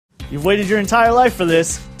You've waited your entire life for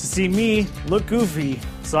this, to see me look goofy.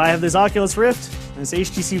 So I have this Oculus Rift and this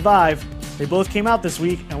HTC Vive. They both came out this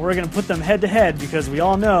week, and we're going to put them head to head because we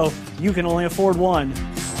all know you can only afford one.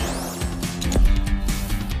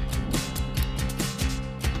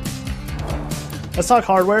 Let's talk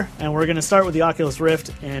hardware, and we're going to start with the Oculus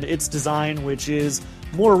Rift and its design, which is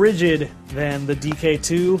more rigid than the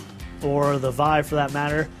DK2 or the Vive for that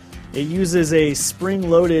matter. It uses a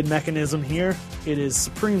spring-loaded mechanism here. It is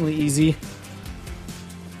supremely easy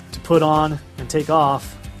to put on and take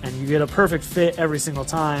off, and you get a perfect fit every single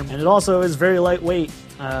time. And it also is very lightweight,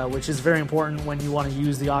 which is very important when you want to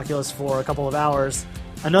use the Oculus for a couple of hours.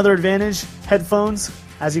 Another advantage, headphones.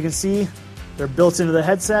 As you can see, they're built into the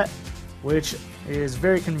headset, which is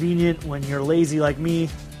very convenient when you're lazy like me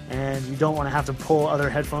and you don't want to have to pull other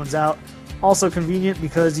headphones out. Also convenient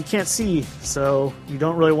because you can't see, so you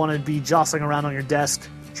don't really want to be jostling around on your desk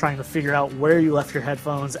trying to figure out where you left your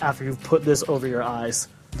headphones after you've put this over your eyes.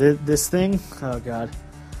 This thing, oh god.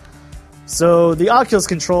 So the Oculus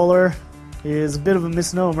controller is a bit of a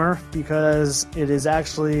misnomer because it is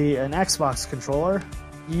actually an Xbox controller.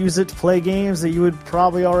 You use it to play games that you would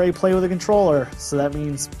probably already play with a controller. So that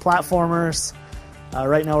means platformers.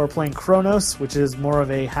 Right now we're playing Chronos, which is more of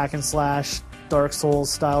a hack and slash Dark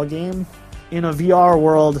Souls style game. In a VR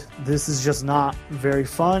world, this is just not very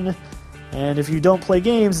fun. And if you don't play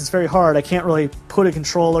games, it's very hard. I can't really put a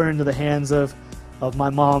controller into the hands of my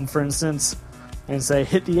mom, for instance, and say,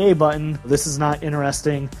 hit the A button. This is not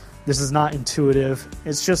interesting. This is not intuitive.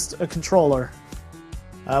 It's just a controller.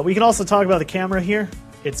 We can also talk about the camera here.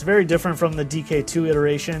 It's very different from the DK2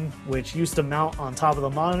 iteration, which used to mount on top of the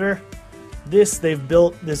monitor. They've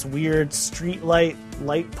built this weird street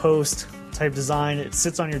light post type design. It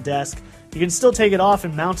sits on your desk. You can still take it off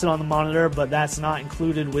and mount it on the monitor, but that's not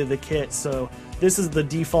included with the kit, so this is the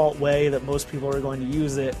default way that most people are going to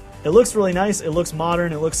use it. It looks really nice, it looks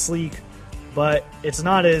modern, it looks sleek, but it's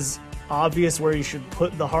not as obvious where you should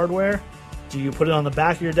put the hardware. Do you put it on the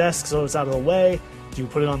back of your desk so it's out of the way? Do you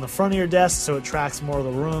put it on the front of your desk so it tracks more of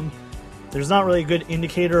the room? There's not really a good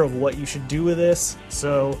indicator of what you should do with this,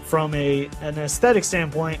 so from an aesthetic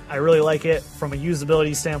standpoint, I really like it. From a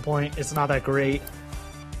usability standpoint, it's not that great.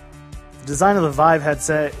 The design of the Vive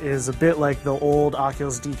headset is a bit like the old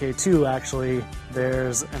Oculus DK2 actually.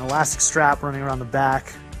 There's an elastic strap running around the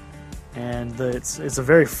back, and it's a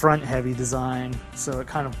very front-heavy design, so it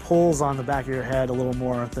kind of pulls on the back of your head a little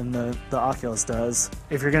more than the Oculus does.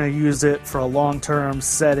 If you're going to use it for a long-term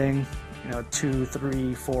setting, 2,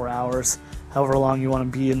 3, 4 hours, however long you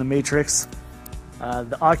want to be in the Matrix,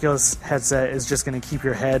 the Oculus headset is just going to keep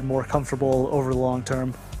your head more comfortable over the long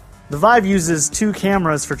term. The Vive uses 2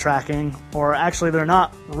 cameras for tracking, or actually they're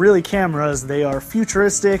not really cameras, they are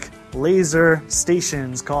futuristic laser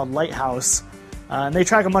stations called Lighthouse. And they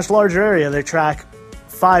track a much larger area. They track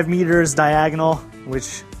 5 meters diagonal,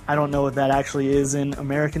 which I don't know what that actually is in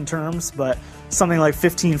American terms, but something like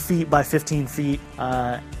 15 feet by 15 feet.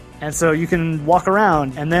 And so you can walk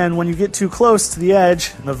around, and then when you get too close to the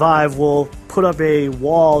edge, the Vive will put up a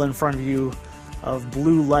wall in front of you of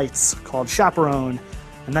blue lights called chaperone.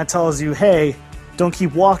 And that tells you, hey, don't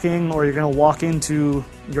keep walking or you're going to walk into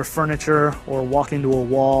your furniture or walk into a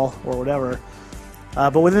wall or whatever.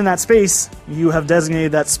 But within that space, you have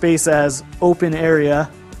designated that space as open area,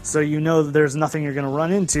 so you know that there's nothing you're going to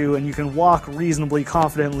run into, and you can walk reasonably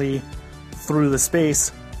confidently through the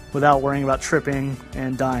space without worrying about tripping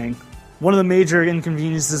and dying. One of the major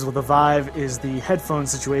inconveniences with the Vive is the headphone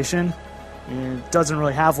situation. It doesn't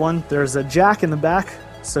really have one. There's a jack in the back,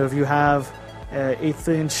 so if you have an 1/8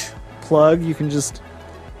 inch plug, you can just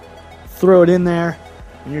throw it in there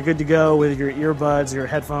and you're good to go with your earbuds, your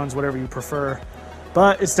headphones, whatever you prefer.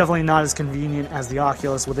 But it's definitely not as convenient as the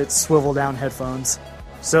Oculus with its swivel down headphones.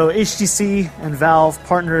 So HTC and Valve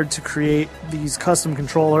partnered to create these custom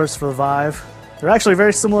controllers for the Vive. They're actually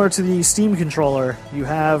very similar to the Steam controller. You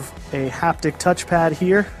have a haptic touchpad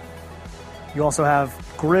here. You also have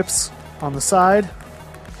grips on the side,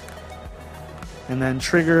 and then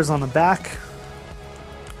triggers on the back,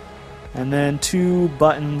 and then 2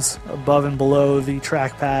 buttons above and below the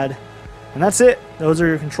trackpad. And that's it. Those are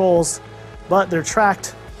your controls. But they're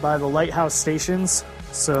tracked by the Lighthouse stations,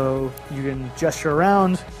 so you can gesture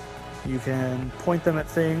around, you can point them at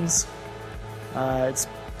things. It's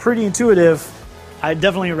pretty intuitive. I'd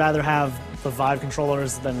definitely rather have the Vive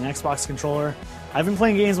controllers than an Xbox controller. I've been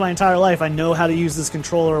playing games my entire life. I know how to use this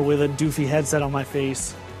controller with a doofy headset on my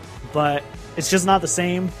face, but it's just not the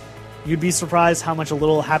same. You'd be surprised how much a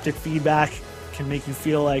little haptic feedback can make you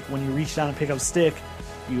feel like when you reach down and pick up a stick,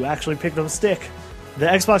 you actually picked up a stick. The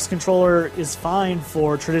Xbox controller is fine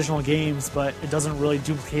for traditional games, but it doesn't really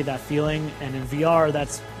duplicate that feeling, and in VR,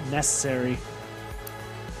 that's necessary.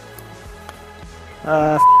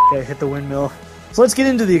 Okay, hit the windmill. So let's get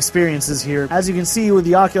into the experiences here. As you can see with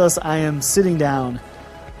the Oculus, I am sitting down.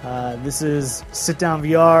 This is sit-down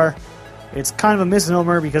VR. It's kind of a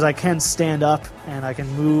misnomer because I can stand up and I can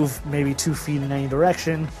move maybe 2 feet in any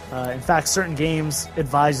direction. In fact, certain games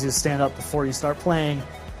advise you to stand up before you start playing.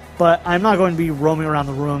 But I'm not going to be roaming around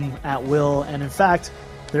the room at will, and in fact,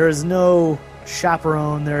 there is no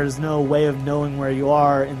chaperone, there is no way of knowing where you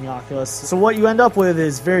are in the Oculus. So what you end up with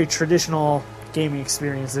is very traditional gaming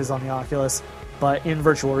experiences on the Oculus, but in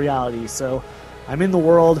virtual reality. So I'm in the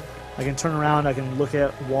world, I can turn around, I can look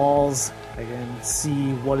at walls, I can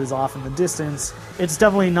see what is off in the distance. It's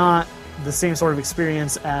definitely not the same sort of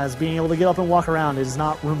experience as being able to get up and walk around. It is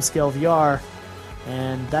not room scale VR,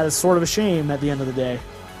 and that is sort of a shame at the end of the day.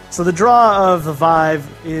 So the draw of the Vive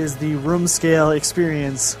is the room scale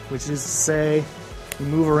experience, which is to say you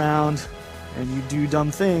move around and you do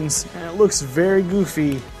dumb things, and it looks very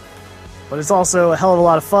goofy, but it's also a hell of a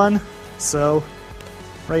lot of fun. So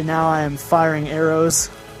right now I am firing arrows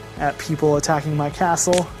at people attacking my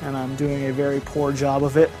castle, and I'm doing a very poor job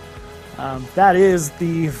of it. That is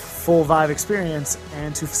the full Vive experience,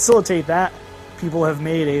 and to facilitate that, people have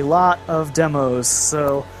made a lot of demos.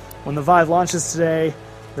 So when the Vive launches today,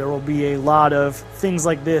 there will be a lot of things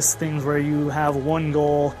like this, things where you have one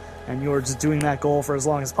goal and you're just doing that goal for as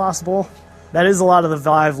long as possible. That is a lot of the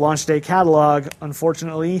Vive launch day catalog,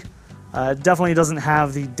 unfortunately. It definitely doesn't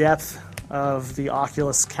have the depth of the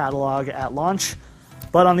Oculus catalog at launch.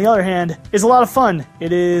 But on the other hand, it's a lot of fun.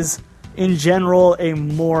 It is, in general, a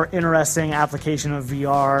more interesting application of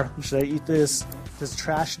VR. Should I eat this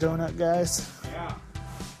trash donut, guys? Yeah.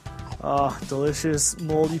 Oh, delicious,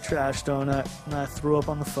 moldy trash donut. And I threw up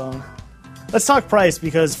on the phone. Let's talk price,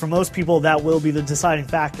 because for most people, that will be the deciding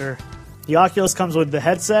factor. The Oculus comes with the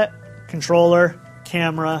headset, controller,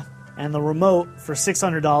 camera, and the remote for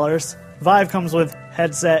 $600. Vive comes with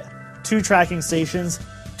headset, 2 tracking stations,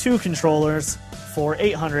 2 controllers for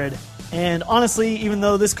 $800. And honestly, even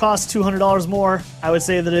though this costs $200 more, I would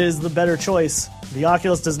say that it is the better choice. The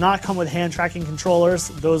Oculus does not come with hand tracking controllers.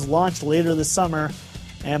 Those launched later this summer,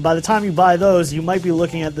 and by the time you buy those, you might be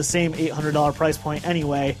looking at the same $800 price point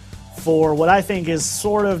anyway, for what I think is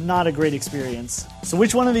sort of not a great experience. So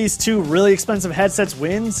which one of these 2 really expensive headsets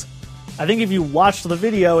wins? I think if you watched the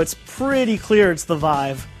video, it's pretty clear it's the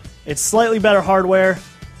Vive. It's slightly better hardware,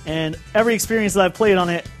 and every experience that I've played on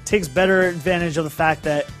it takes better advantage of the fact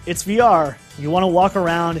that it's VR. You want to walk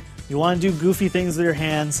around, you want to do goofy things with your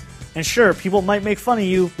hands, and sure, people might make fun of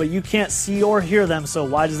you, but you can't see or hear them, so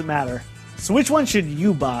why does it matter? So which one should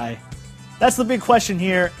you buy? That's the big question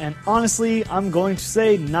here, and honestly, I'm going to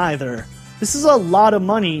say neither. This is a lot of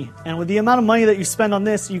money, and with the amount of money that you spend on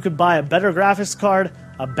this, you could buy a better graphics card,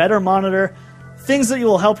 a better monitor, things that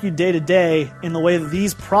will help you day to day in the way that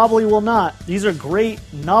these probably will not. These are great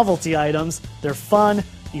novelty items. They're fun.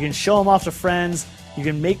 You can show them off to friends. You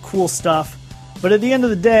can make cool stuff. But at the end of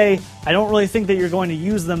the day, I don't really think that you're going to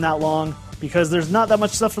use them that long, because there's not that much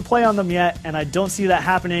stuff to play on them yet, and I don't see that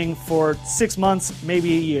happening for 6 months,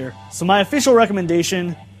 maybe a year. So my official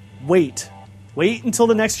recommendation, wait. Wait until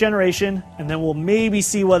the next generation, and then we'll maybe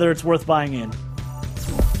see whether it's worth buying in.